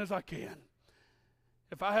often as I can.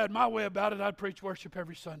 If I had my way about it, I'd preach worship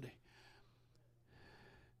every Sunday.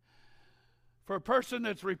 For a person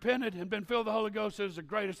that's repented and been filled with the Holy Ghost, it is the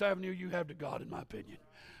greatest avenue you have to God, in my opinion.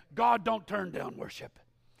 God don't turn down worship.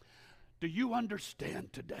 Do you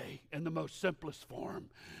understand today, in the most simplest form,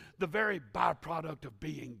 the very byproduct of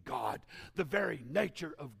being God, the very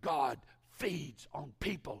nature of God feeds on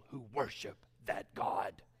people who worship that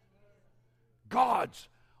God? Gods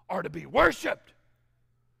are to be worshiped.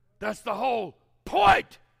 That's the whole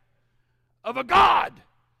point of a God,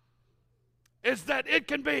 is that it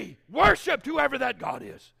can be worshiped, whoever that God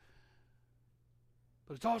is.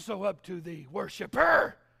 But it's also up to the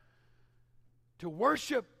worshiper to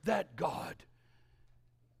worship that God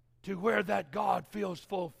to where that God feels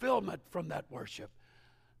fulfillment from that worship.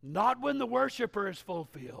 Not when the worshiper is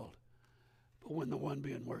fulfilled, but when the one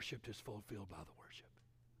being worshiped is fulfilled by the worship.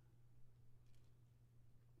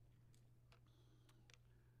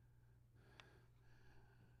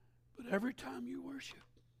 But every time you worship,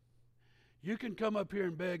 you can come up here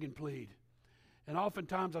and beg and plead. And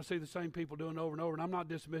oftentimes I see the same people doing it over and over, and I'm not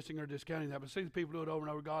dismissing or discounting that, but I see the people do it over and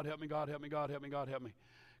over. God help me, God help me, God help me, God help me.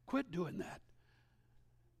 Quit doing that.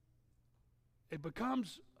 It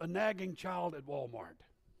becomes a nagging child at Walmart.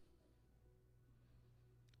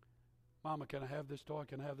 Mama, can I have this toy?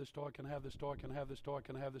 Can I have this toy? Can I have this toy? Can I have this toy?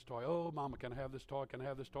 Can I have this toy? Oh, Mama, can I have this toy? Can I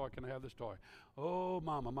have this toy? Can I have this toy? Oh,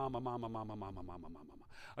 Mama, Mama, Mama, Mama, Mama, Mama, Mama.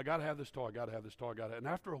 I got to have this toy. I got to have this toy. I got to. And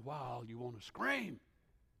after a while, you want to scream.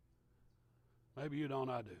 Maybe you don't,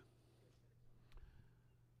 I do.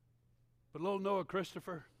 But little Noah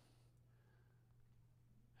Christopher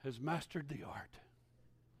has mastered the art.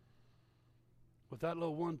 With that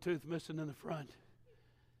little one tooth missing in the front,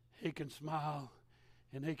 he can smile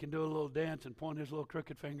and he can do a little dance and point his little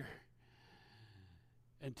crooked finger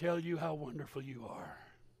and tell you how wonderful you are.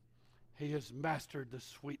 He has mastered the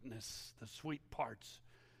sweetness, the sweet parts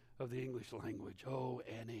of the English language. Oh,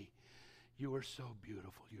 Annie, you are so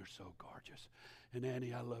beautiful. You're so gorgeous. And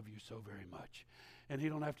Annie, I love you so very much. And he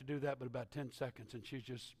don't have to do that but about 10 seconds, and she's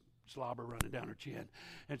just slobber running down her chin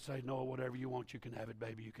and say, Noah, whatever you want, you can have it,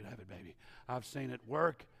 baby. You can have it, baby. I've seen it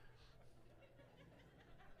work.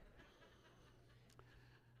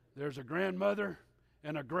 There's a grandmother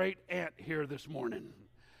and a great aunt here this morning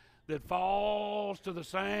that falls to the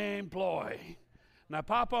same ploy. Now,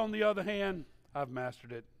 Papa, on the other hand, I've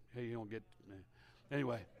mastered it. Hey, you don't get...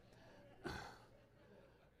 Anyway.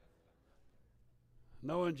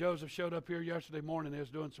 Noah and Joseph showed up here yesterday morning. They was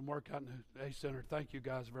doing some work out in the A Center. Thank you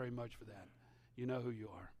guys very much for that. You know who you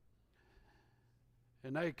are.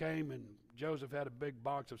 And they came, and Joseph had a big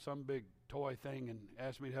box of some big toy thing and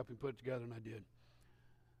asked me to help him put it together, and I did.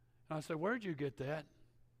 And I said, where'd you get that?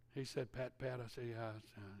 He said, Pat. I said, yeah.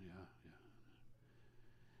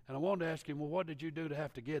 And I wanted to ask him, well, what did you do to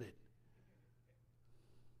have to get it?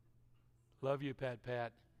 Love you,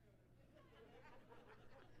 Pat.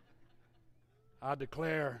 I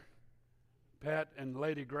declare Pat and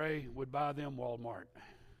Lady Gray would buy them Walmart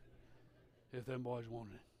if them boys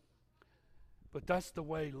wanted it. But that's the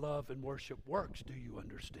way love and worship works, do you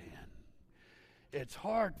understand? It's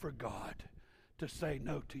hard for God to say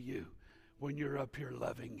no to you when you're up here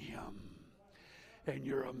loving Him. And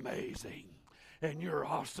you're amazing. And you're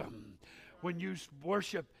awesome. When you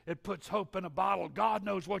worship, it puts hope in a bottle. God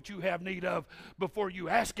knows what you have need of before you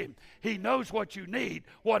ask Him. He knows what you need.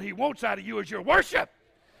 What He wants out of you is your worship.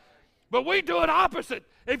 But we do it opposite.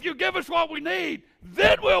 If you give us what we need,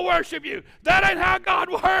 then we'll worship you. That ain't how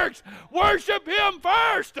God works. Worship Him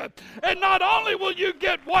first. And not only will you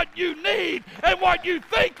get what you need and what you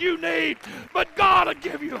think you need, but God will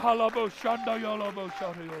give you.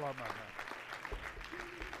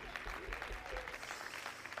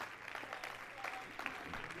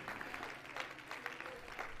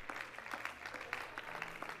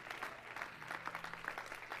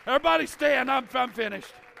 Everybody stand. I'm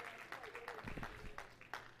finished.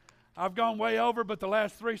 I've gone way over, but the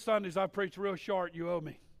last 3 Sundays I've preached real short. You owe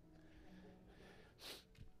me.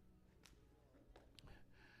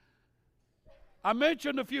 I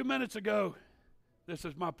mentioned a few minutes ago, this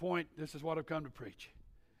is my point, this is what I've come to preach.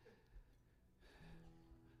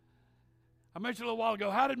 I mentioned a little while ago,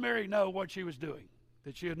 how did Mary know what she was doing?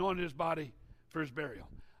 That she anointed his body for his burial.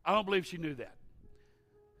 I don't believe she knew that.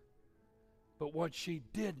 But what she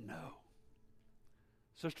did know,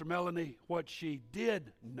 Sister Melanie, what she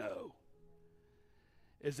did know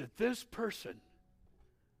is that this person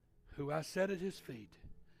who I set at his feet,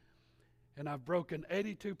 and I've broken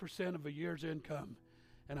 82% of a year's income,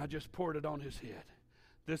 and I just poured it on his head.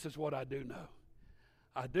 This is what I do know.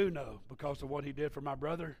 I do know, because of what he did for my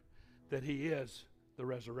brother, that he is the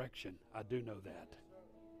resurrection. I do know that.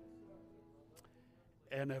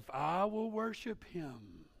 And if I will worship him,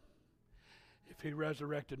 if he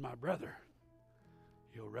resurrected my brother,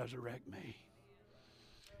 he'll resurrect me.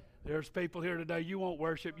 There's people here today, you won't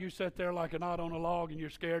worship. You sit there like a knot on a log and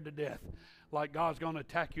you're scared to death. Like God's going to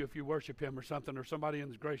attack you if you worship Him or something, or somebody in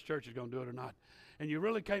this Grace Church is going to do it or not. And you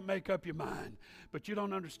really can't make up your mind. But you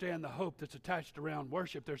don't understand the hope that's attached around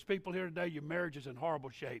worship. There's people here today, your marriage is in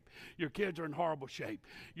horrible shape. Your kids are in horrible shape.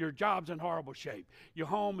 Your job's in horrible shape. Your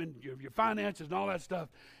home and your finances and all that stuff.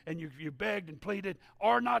 And you begged and pleaded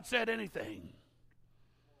or not said anything.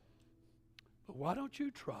 But why don't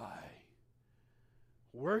you try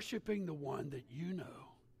worshiping the one that you know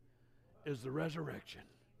is the resurrection,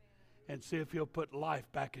 and see if He'll put life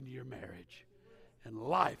back into your marriage, and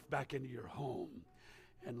life back into your home,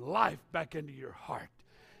 and life back into your heart,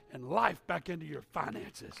 and life back into your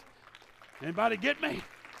finances. Anybody get me?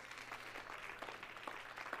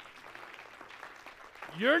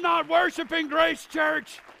 You're not worshiping Grace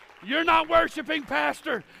Church. You're not worshiping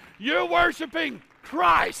Pastor. You're worshiping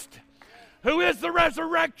Christ, who is the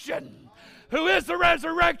resurrection. Who is the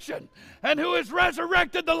resurrection, and who has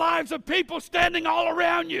resurrected the lives of people standing all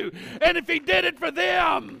around you. And if He did it for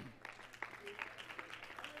them,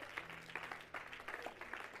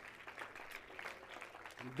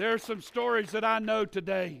 there's some stories that I know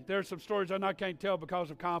today. There's some stories I can't tell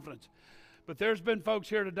because of confidence. But there's been folks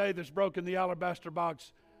here today that's broken the alabaster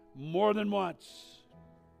box more than once.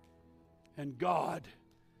 And God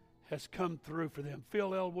has come through for them.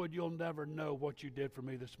 Phil Elwood, you'll never know what you did for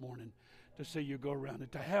me this morning. To see you go around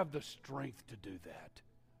and to have the strength to do that.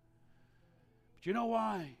 But you know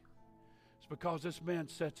why? It's because this man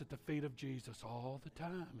sits at the feet of Jesus all the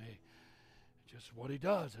time. Just what he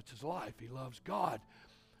does. It's his life. He loves God.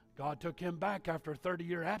 God took him back after a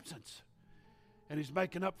 30-year absence. And he's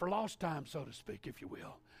making up for lost time, so to speak, if you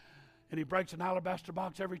will. And he breaks an alabaster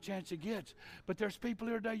box every chance he gets. But there's people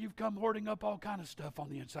here today, you've come hoarding up all kind of stuff on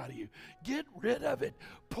the inside of you. Get rid of it.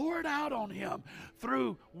 Pour it out on Him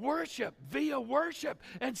through worship, via worship,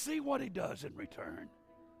 and see what He does in return.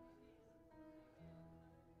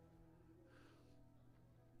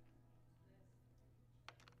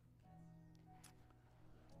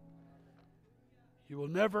 You will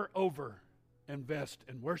never over-invest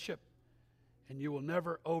in worship, and you will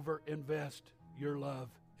never over-invest your love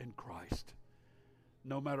in Christ.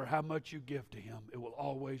 No matter how much you give to Him, it will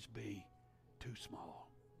always be too small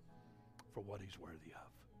for what He's worthy of.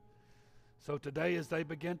 So today, as they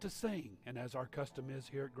begin to sing, and as our custom is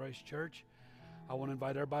here at Grace Church, I want to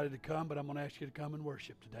invite everybody to come, but I'm going to ask you to come and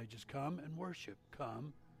worship today. Just come and worship.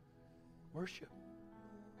 Come, worship.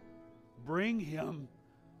 Bring Him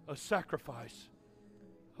a sacrifice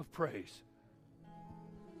of praise.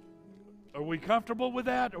 Are we comfortable with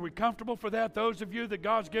that? Are we comfortable for that? Those of you that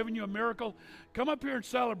God's given you a miracle, come up here and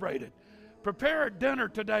celebrate it. Prepare a dinner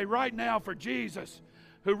today, right now, for Jesus,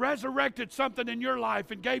 who resurrected something in your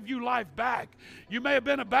life and gave you life back. You may have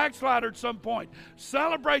been a backslider at some point.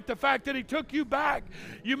 Celebrate the fact that He took you back.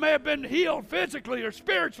 You may have been healed physically or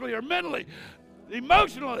spiritually or mentally,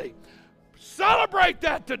 emotionally. Celebrate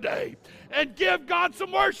that today and give God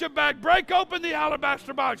some worship back. Break open the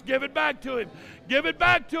alabaster box. Give it back to Him. Give it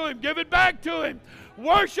back to Him. Give it back to Him.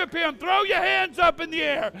 Worship Him. Throw your hands up in the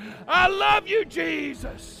air. I love you,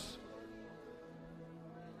 Jesus.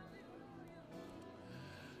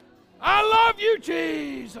 I love you,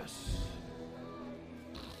 Jesus.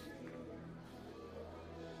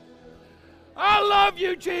 I love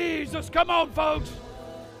you, Jesus. Come on, folks.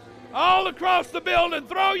 All across the building,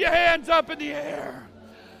 throw your hands up in the air.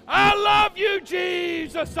 I love you,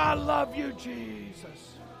 Jesus. I love you,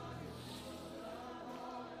 Jesus.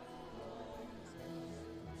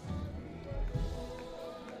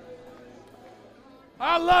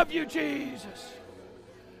 I love you, Jesus.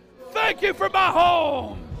 Thank you for my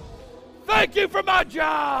home. Thank you for my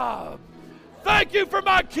job. Thank you for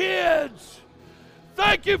my kids.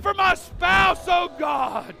 Thank you for my spouse, oh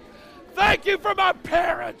God. Thank you for my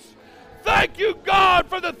parents. Thank you, God,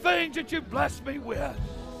 for the things that you blessed me with.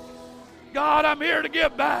 God, I'm here to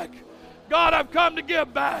give back. God, I've come to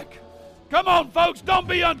give back. Come on, folks, don't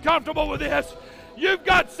be uncomfortable with this. You've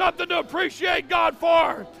got something to appreciate God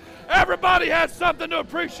for. Everybody has something to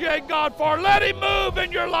appreciate God for. Let Him move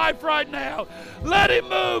in your life right now. Let Him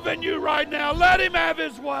move in you right now. Let Him have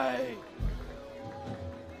His way.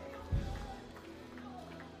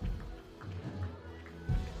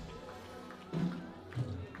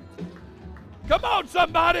 Come on,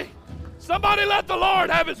 somebody. Somebody let the Lord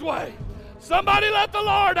have His way. Somebody let the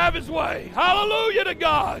Lord have His way. Hallelujah to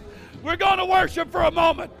God. We're going to worship for a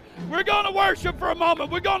moment. We're going to worship for a moment.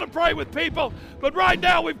 We're going to pray with people. But right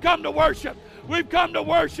now we've come to worship. We've come to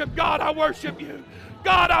worship. God, I worship you.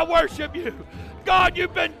 God, I worship you. God,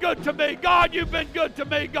 you've been good to me. God, you've been good to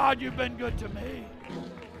me. God, you've been good to me.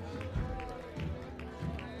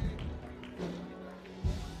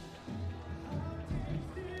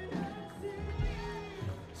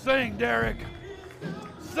 Sing, Derek.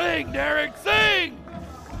 Sing, Derek. Sing.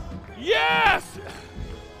 Yes.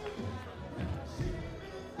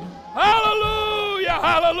 Hallelujah,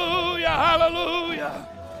 hallelujah, hallelujah.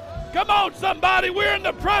 Come on, somebody. We're in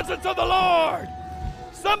the presence of the Lord.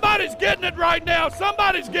 Somebody's getting it right now.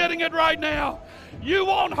 Somebody's getting it right now. You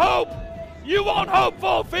want hope. You want hope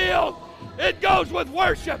fulfilled. It goes with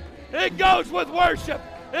worship. It goes with worship.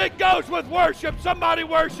 It goes with worship. Somebody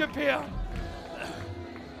worship Him.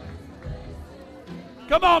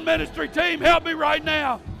 Come on, ministry team, help me right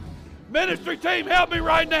now. Ministry team, help me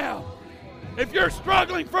right now. If you're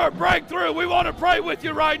struggling for a breakthrough, we want to pray with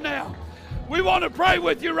you right now. We want to pray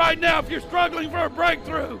with you right now if you're struggling for a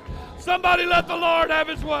breakthrough. Somebody let the Lord have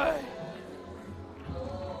His way.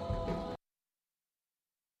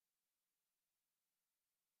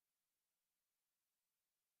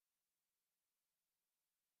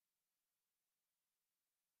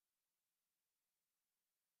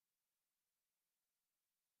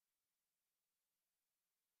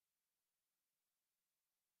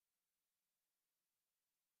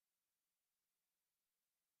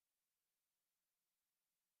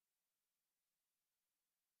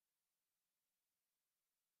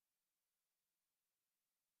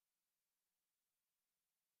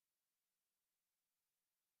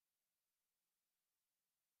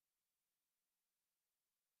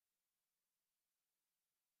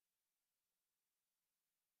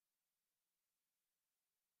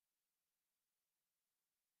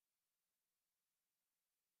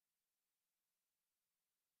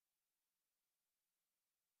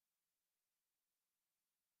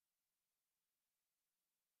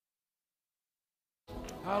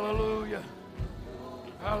 Hallelujah.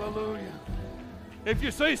 Hallelujah. If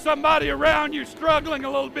you see somebody around you struggling a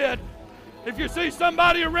little bit, if you see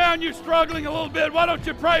somebody around you struggling a little bit, why don't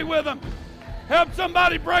you pray with them? Help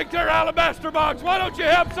somebody break their alabaster box. Why don't you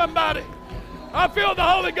help somebody? I feel the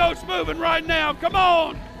Holy Ghost moving right now. Come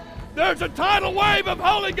on. There's a tidal wave of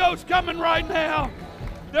Holy Ghost coming right now.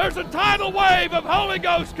 There's a tidal wave of Holy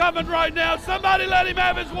Ghost coming right now. Somebody let Him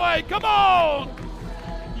have His way. Come on.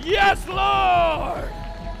 Yes, Lord.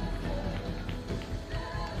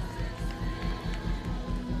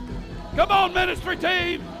 Come on, ministry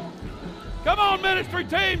team. Come on, ministry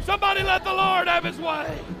team. Somebody let the Lord have His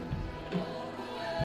way.